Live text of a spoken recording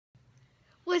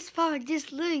What's poppin'?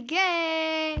 Just Lou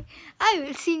Gang. I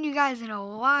haven't seen you guys in a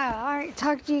while. Alright,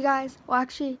 talk to you guys. Well,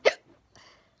 actually,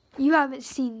 you haven't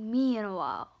seen me in a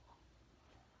while.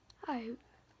 I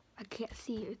can't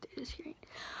see you through the screen.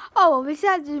 Oh, well,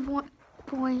 besides this one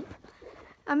point,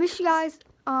 I miss you guys.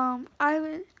 I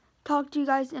haven't talked to you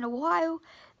guys in a while.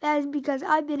 That is because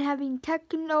I've been having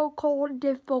technical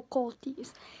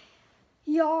difficulties.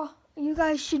 Y'all, you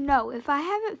guys should know, if I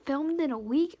haven't filmed in a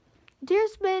week,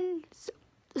 there's been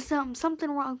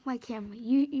something wrong with my camera.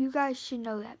 You guys should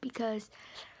know that, because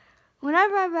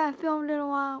whenever I've filmed in a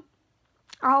while,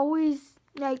 I always,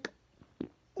 like,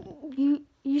 you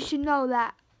should know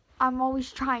that I'm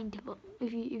always trying to film,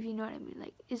 if you know what I mean.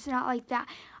 Like, it's not like that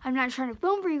I'm not trying to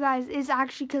film for you guys. It's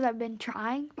actually because I've been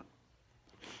trying.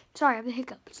 Sorry, I have the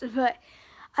hiccups, but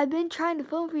I've been trying to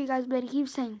film for you guys, but it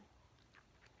keeps saying,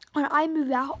 when I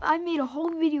move out, I made a whole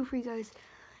video for you guys,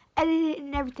 edited it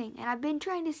and everything, and I've been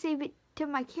trying to save it to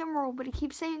my camera roll, but it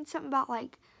keeps saying something about,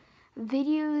 like,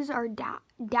 videos are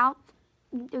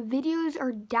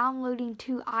downloading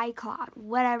to iCloud,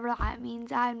 whatever that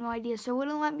means. I have no idea. So it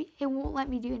won't let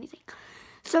me do anything.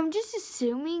 So I'm just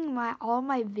assuming all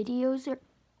my videos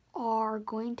are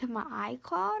going to my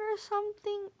iCloud or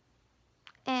something,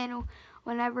 and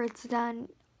whenever it's done,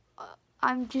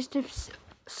 I'm just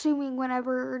assuming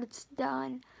whenever it's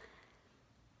done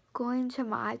going to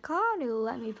my iCloud, it'll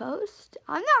let me post.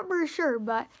 I'm not very sure,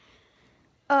 but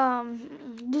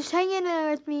just hang in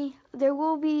there with me. There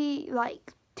will be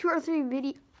like 2 or 3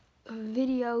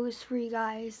 videos for you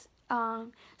guys.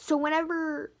 So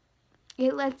whenever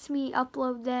it lets me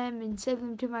upload them and save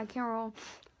them to my camera roll,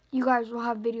 you guys will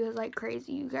have videos like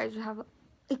crazy. You guys will have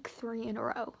like 3 in a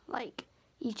row. Like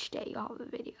each day you'll have a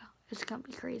video. It's gonna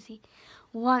be crazy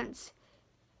once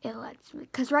it lets me,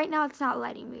 because right now it's not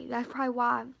letting me. That's probably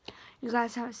why you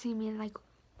guys haven't seen me in like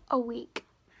a week.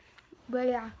 But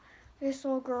yeah, this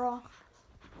little girl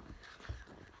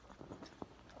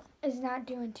is not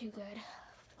doing too good.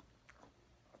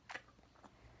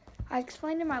 I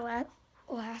explained in my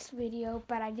last video,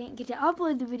 but I didn't get to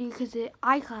upload the video because of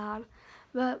iCloud.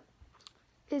 But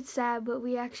it's sad, but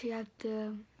we actually have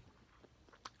to,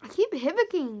 I keep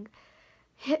hiccuping,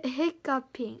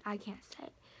 I can't say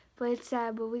it. But it's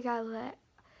sad, but we got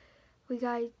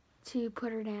to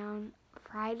put her down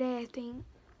Friday, I think.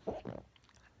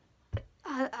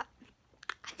 I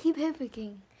keep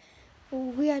hiccuping.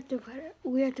 We have to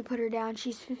put her down.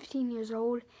 She's 15 years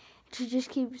old. And she just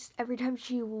keeps, every time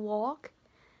she walks,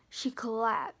 she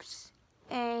collapses.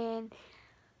 And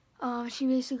she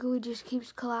basically just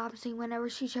keeps collapsing. Whenever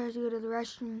she tries to go to the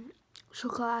restroom, she'll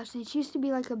collapse. And she used to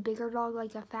be like a bigger dog,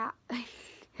 like a fat.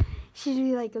 She used to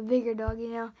be like a bigger dog,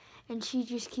 you know. And she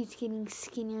just keeps getting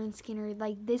skinnier and skinnier.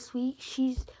 Like this week,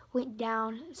 she's went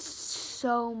down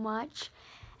so much.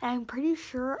 And I'm pretty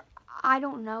sure, I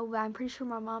don't know, but I'm pretty sure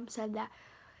my mom said that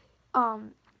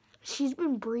she's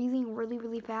been breathing really,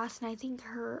 really fast. And I think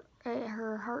her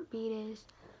heartbeat is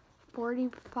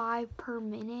 45 per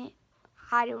minute.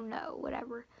 I don't know,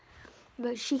 whatever.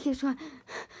 But she keeps going,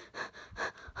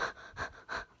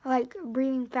 like,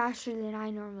 breathing faster than I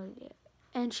normally do.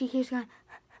 And she keeps going,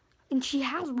 and she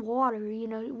has water, you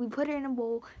know. We put her in a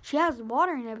bowl. She has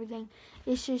water and everything.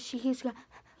 It's just she keeps going,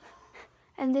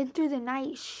 and then through the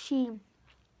night she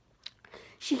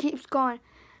keeps going,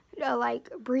 like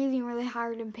breathing really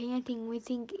hard and panting. We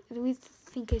think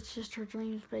it's just her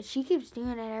dreams, but she keeps doing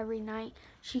it every night.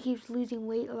 She keeps losing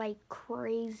weight like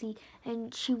crazy,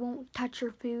 and she won't touch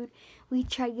her food. We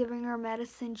try giving her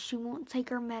medicine. She won't take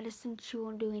her medicine. She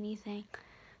won't do anything.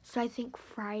 So I think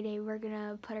Friday we're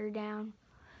gonna put her down.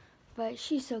 But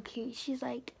she's so cute. She's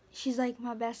like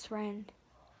my best friend.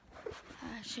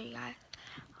 I'll show you guys.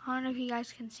 I don't know if you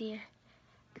guys can see her.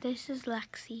 This is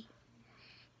Lexi.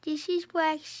 This is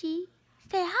Lexi.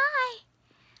 Say hi.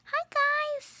 Hi,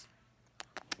 guys.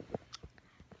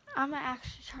 I'm gonna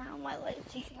actually turn on my light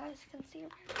so you guys can see her.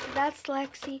 That's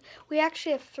Lexi. We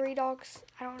actually have 3 dogs.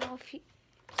 I don't know if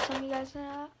some of you guys know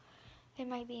that. They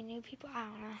might be new people. I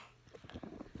don't know.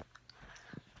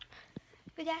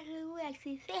 But that's little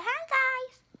Lexi. Say hi,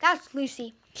 guys. That's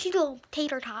Lucy. She's a little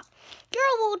tater tot. You're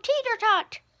a little tater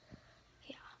tot.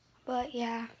 Yeah. But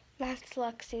yeah, that's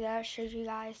Lexi that I showed you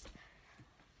guys.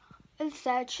 It's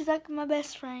sad. She's like my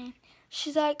best friend.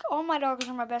 She's like, all my dogs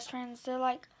are my best friends. They're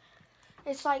like,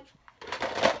 it's like,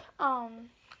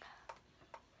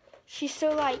 she's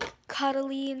so like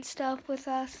cuddly and stuff with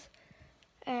us.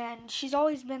 And she's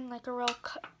always been like a real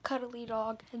cuddly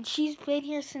dog. And she's been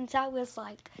here since I was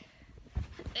like,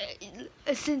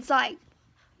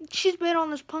 she's been on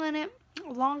this planet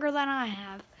longer than I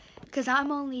have, because I'm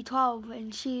only 12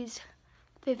 and she's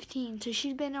 15. So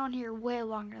she's been on here way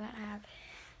longer than I have.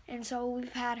 And so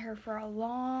we've had her for a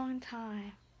long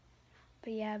time.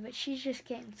 But yeah, but she's just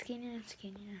getting skinnier and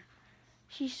skinnier.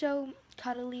 She's so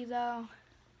cuddly though.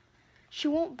 She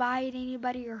won't bite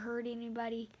anybody or hurt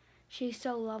anybody. She's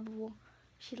so lovable.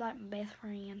 She's like my best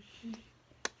friend.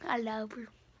 I love her.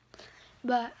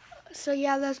 But, so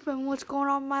yeah, that's been what's going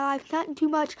on in my life. Nothing too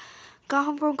much. Got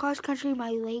home from cross country.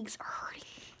 My legs are hurting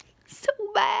so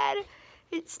bad.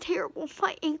 It's terrible.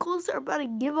 My ankles are about to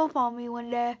give up on me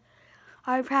one day.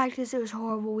 I practiced. It was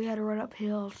horrible. We had to run up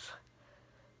hills.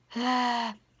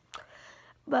 But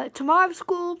tomorrow at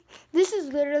school, this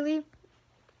is literally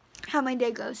how my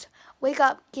day goes. Wake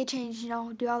up, get changed,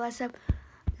 do all that stuff.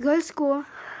 Go to school.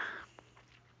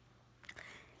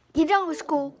 Get done with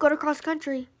school. Go to cross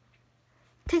country.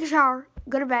 Take a shower.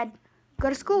 Go to bed. Go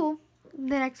to school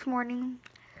the next morning.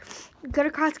 Go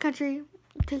to cross country.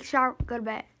 Take a shower. Go to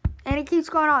bed. And it keeps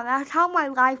going on. That's how my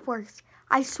life works.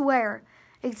 I swear.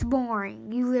 It's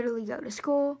boring. You literally go to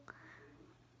school,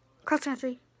 cross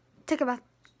country, take a bath,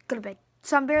 go to bed.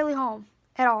 So I'm barely home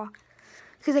at all.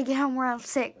 Because I get home around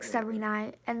 6 every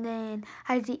night. And then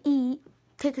I have to eat,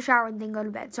 take a shower, and then go to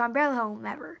bed. So I'm barely home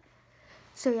ever.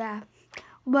 So yeah.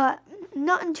 But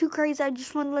nothing too crazy. I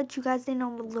just want to let you guys in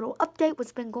on a little update.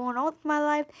 What's been going on with my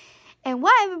life. And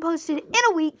why I haven't posted in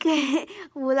a week.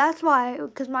 Well, that's why.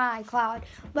 Because my iCloud.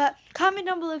 But comment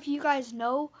down below if you guys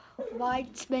know why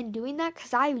it's been doing that.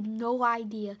 Because I have no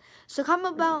idea. So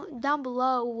comment down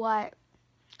below what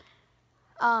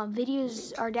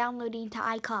videos are downloading to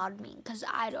iCloud me. Because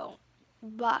I don't.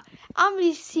 But I'm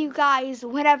going to see you guys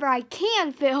whenever I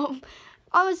can film.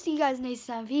 I'm going to see you guys next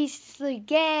time. Peace,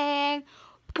 gang.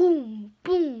 Boom,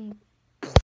 boom.